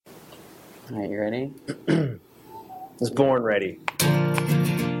All right, you ready? Was born ready.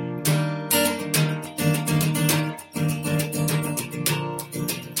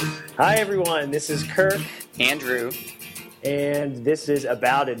 Hi, everyone. This is Kirk and Drew. And this is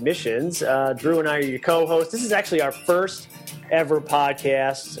About Admissions. Drew and I are your co-hosts. This is actually our first ever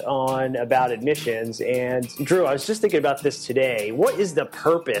podcast on About Admissions. And Drew, I was just thinking about this today. What is the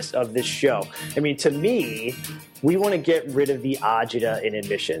purpose of this show? I mean, to me, we want to get rid of the agita in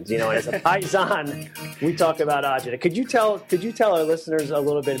admissions. You know, as a paisan, we talk about agita. Could you tell our listeners a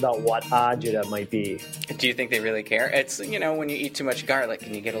little bit about what agita might be? Do you think they really care? It's, when you eat too much garlic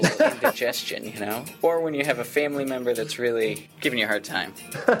and you get a little indigestion, or when you have a family member that's really giving you a hard time.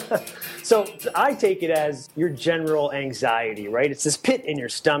 So I take it as your general anxiety, right? It's this pit in your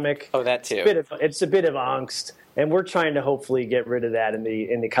stomach. Oh, that too. It's a bit of angst. And we're trying to hopefully get rid of that in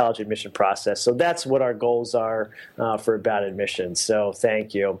the college admission process. So that's what our goals are for About Admissions. So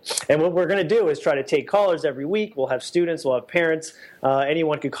thank you. And what we're going to do is try to take callers every week. We'll have students. We'll have parents.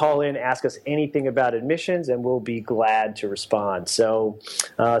 Anyone could call in, ask us anything about admissions, and we'll be glad to respond. So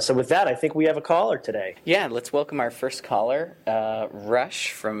with that, I think we have a caller today. Yeah, let's welcome our first caller,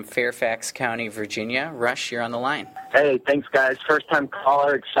 Rush from Fairfax County, Virginia. Rush, you're on the line. Hey, thanks, guys. First-time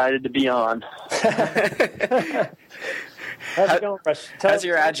caller, excited to be on. How's it going, Rush? How's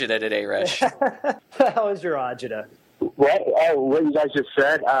your agita today, Rush? How is your agita? What you guys just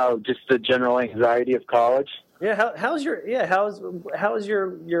said, just the general anxiety of college. Yeah, how's your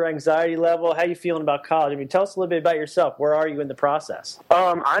anxiety level? How are you feeling about college? I mean, tell us a little bit about yourself. Where are you in the process?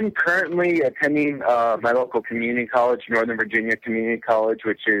 I'm currently attending my local community college, Northern Virginia Community College,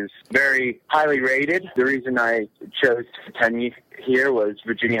 which is very highly rated. The reason I chose to attend here was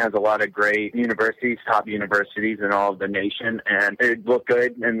Virginia has a lot of great universities, top universities in all of the nation, and it looked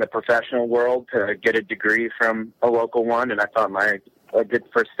good in the professional world to get a degree from a local one, and I thought a good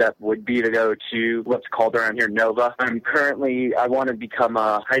first step would be to go to what's called around here Nova. I want to become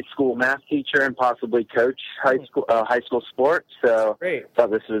a high school math teacher and possibly coach high school sports. So I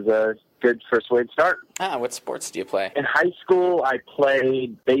thought this was a good first way to start. What sports do you play? In high school, I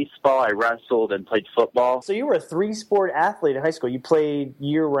played baseball, I wrestled, and played football. So you were a three-sport athlete in high school. You played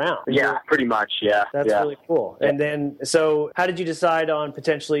year-round. Yeah, pretty much, yeah. That's really cool. Yeah. And then, so how did you decide on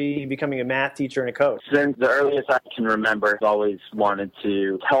potentially becoming a math teacher and a coach? Since the earliest I can remember, I've always wanted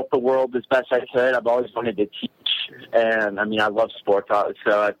to help the world as best I could. I've always wanted to teach. And, I love sports,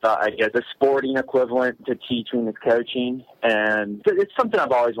 so I thought I'd get the sporting equivalent to teaching is coaching. And it's something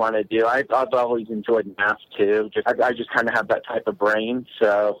I've always wanted to do. I've always enjoyed math, too. I just kind of have that type of brain.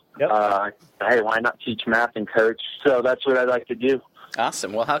 So, hey, why not teach math and coach? So that's what I'd like to do.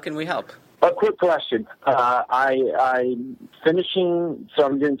 Awesome. Well, how can we help? A quick question. I'm finishing, so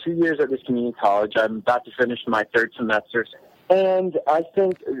I'm doing 2 years at this community college. I'm about to finish my third semester. And I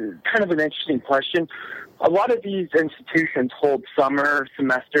think kind of an interesting question. A lot of these institutions hold summer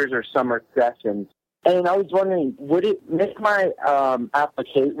semesters or summer sessions. And I was wondering, would it make my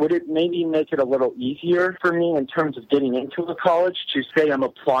application, would it maybe make it a little easier for me in terms of getting into a college to say I'm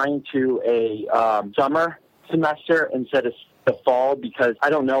applying to a summer semester instead of the fall, because I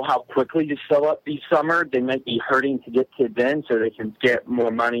don't know how quickly to fill up these summer. They might be hurting to get kids in so they can get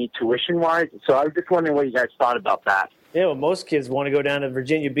more money tuition-wise. So I was just wondering what you guys thought about that. Yeah, well, most kids want to go down to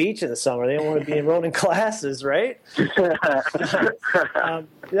Virginia Beach in the summer. They don't want to be enrolled in classes, right?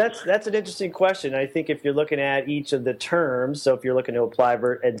 That's an interesting question. I think if you're looking at each of the terms, so if you're looking to apply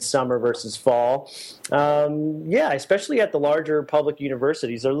in summer versus fall, especially at the larger public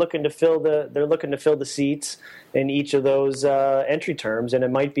universities, they're looking to fill the seats in each of those entry terms, and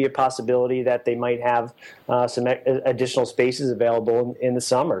it might be a possibility that they might have some additional spaces available in the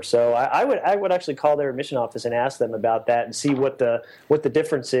summer. So I would actually call their admission office and ask them about that and see what the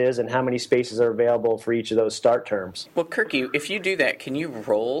difference is and how many spaces are available for each of those start terms. Well, Kirk, if you do that, can you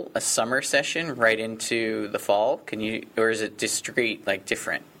roll a summer session right into the fall? Can you, or is it discrete, like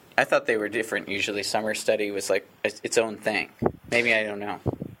different? I thought they were different. Usually summer study was like its own thing. Maybe I don't know.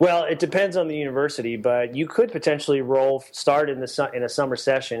 Well, it depends on the university, but you could potentially start in a summer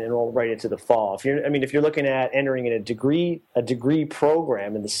session and roll right into the fall. If you're looking at entering in a degree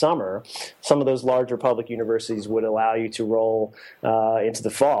program in the summer, some of those larger public universities would allow you to roll into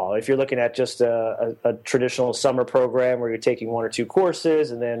the fall. If you're looking at just a traditional summer program where you're taking one or two courses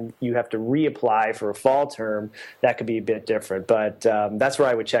and then you have to reapply for a fall term, that could be a bit different. But that's where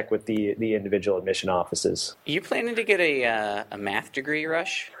I would check with the individual admission offices. Are you planning to get a math degree,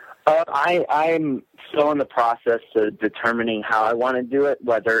 Rush? I'm still in the process of determining how I want to do it,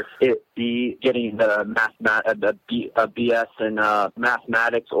 whether it be getting the BS in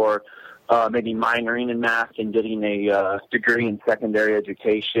mathematics or maybe minoring in math and getting a degree in secondary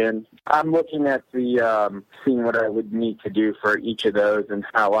education. I'm looking at seeing what I would need to do for each of those and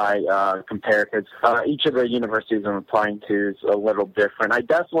how I compare, because each of the universities I'm applying to is a little different. I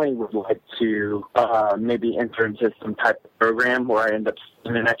definitely would like to maybe enter into some type of program where I end up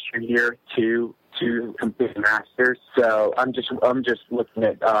in an extra year to complete a master's. So I'm just looking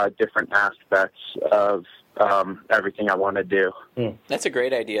at different aspects of everything I want to do. That's a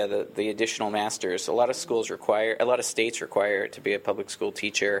great idea. The additional masters. A lot of states require it to be a public school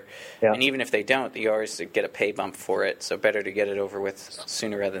teacher, and even if they don't, you always get a pay bump for it. So better to get it over with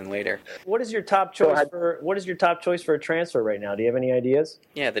sooner rather than later. What is your top choice for a transfer right now? Do you have any ideas?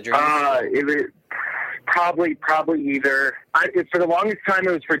 Yeah, the dream. Probably either. For the longest time,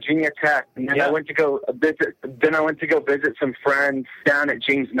 it was Virginia Tech, and then I went to go visit. Then I went to go visit some friends down at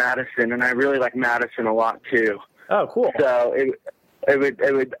James Madison, and I really like Madison a lot too. Oh, cool. So it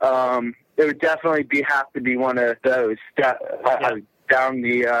would definitely have to be one of those. Down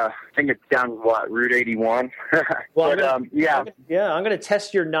the, I think it's down Route 81. Well, I'm going to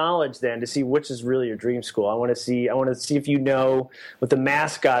test your knowledge then to see which is really your dream school. I want to see if you know what the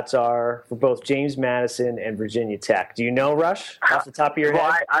mascots are for both James Madison and Virginia Tech. Do you know, Rush, off the top of your head?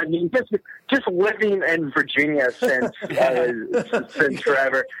 Well, I mean, just living in Virginia since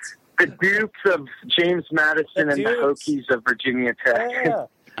forever. The Dukes of James Madison and the Hokies of Virginia Tech. Yeah.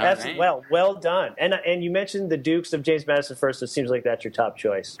 Right. Well done. And you mentioned the Dukes of James Madison first. So it seems like that's your top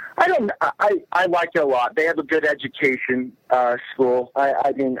choice. I like it a lot. They have a good education school.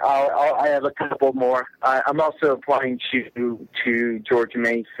 I mean, I have a couple more. I'm also applying to George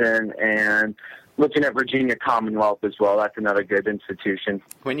Mason and looking at Virginia Commonwealth as well. That's another good institution.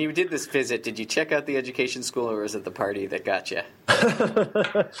 When you did this visit, did you check out the education school, or was it the party that got you?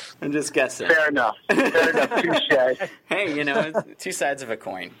 I'm just guessing. Fair enough. Touche. Hey, it's two sides of a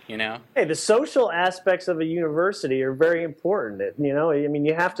coin, Hey, the social aspects of a university are very important. I mean,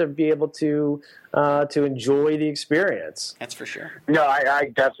 you have to be able to enjoy the experience. That's for sure. No,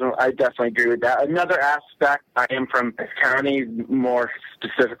 I definitely agree with that. Another aspect, I am from county, more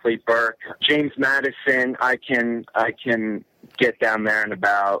specifically Burke. James Madison, I can get down there in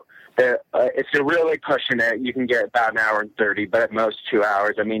about, if you're really pushing it, you can get about an hour and 30, but at most 2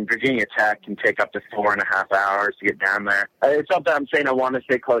 hours. I mean, Virginia Tech can take up to 4.5 hours to get down there. It's not that I'm saying I want to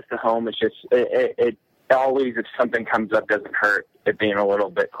stay close to home. It's just, it always, if something comes up, doesn't hurt it being a little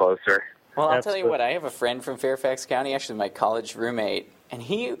bit closer. Well, I'll tell you what, I have a friend from Fairfax County, actually my college roommate, and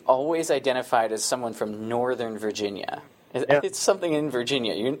he always identified as someone from Northern Virginia. It's something in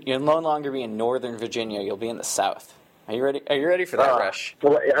Virginia. You'll no longer be in Northern Virginia. You'll be in the South. Are you ready? Are you ready for that, Rush?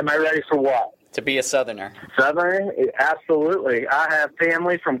 Well, am I ready for what? To be a Southerner. Southern? Absolutely. I have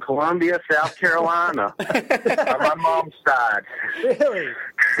family from Columbia, South Carolina, on my mom's side. Really?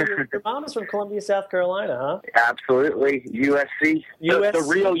 So your mom is from Columbia, South Carolina, huh? Absolutely. USC. The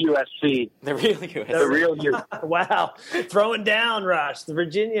real USC. The real USC. The real USC. Wow. Throwing down, Rush. The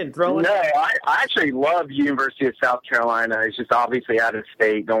Virginian throwing down. No, I actually love University of South Carolina. It's just obviously out of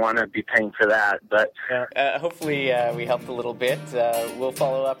state. Don't want to be paying for that. But hopefully we helped a little bit. We'll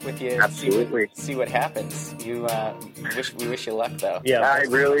follow up with you. Absolutely. See what happens. We wish you luck, though. Yeah, I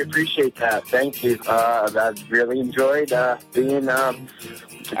really appreciate that. Thank you. I've really enjoyed being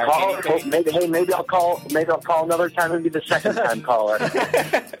call. Maybe I'll call. Maybe I'll call another time and be the second time caller.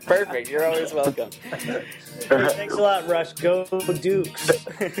 Perfect. You're always welcome. Thanks a lot, Rush. Go Dukes.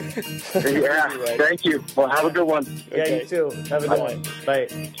 Yeah. Thank you. Well, have a good one. Yeah, you too. Have a good one.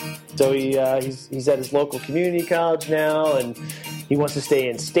 Bye. So he's at his local community college now, and he wants to stay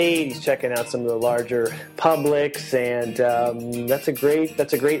in state. He's checking out some of the larger publics, and that's a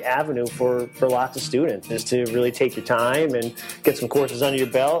great avenue for lots of students, is to really take your time and get some courses under your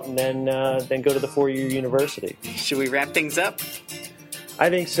belt, and then go to the 4-year university. Should we wrap things up? I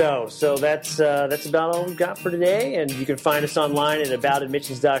think so. So that's about all we've got for today, and you can find us online at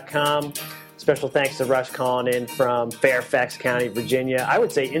aboutadmissions.com. Special thanks to Rush calling in from Fairfax County, Virginia. I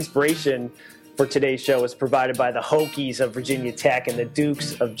would say inspiration for today's show is provided by the Hokies of Virginia Tech and the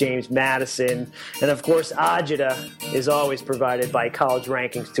Dukes of James Madison. And, of course, Agita is always provided by college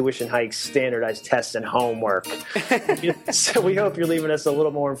rankings, tuition hikes, standardized tests, and homework. So we hope you're leaving us a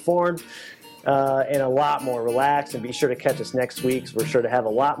little more informed and a lot more relaxed. And be sure to catch us next week, 'cause we're sure to have a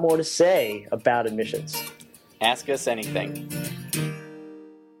lot more to say about admissions. Ask us anything.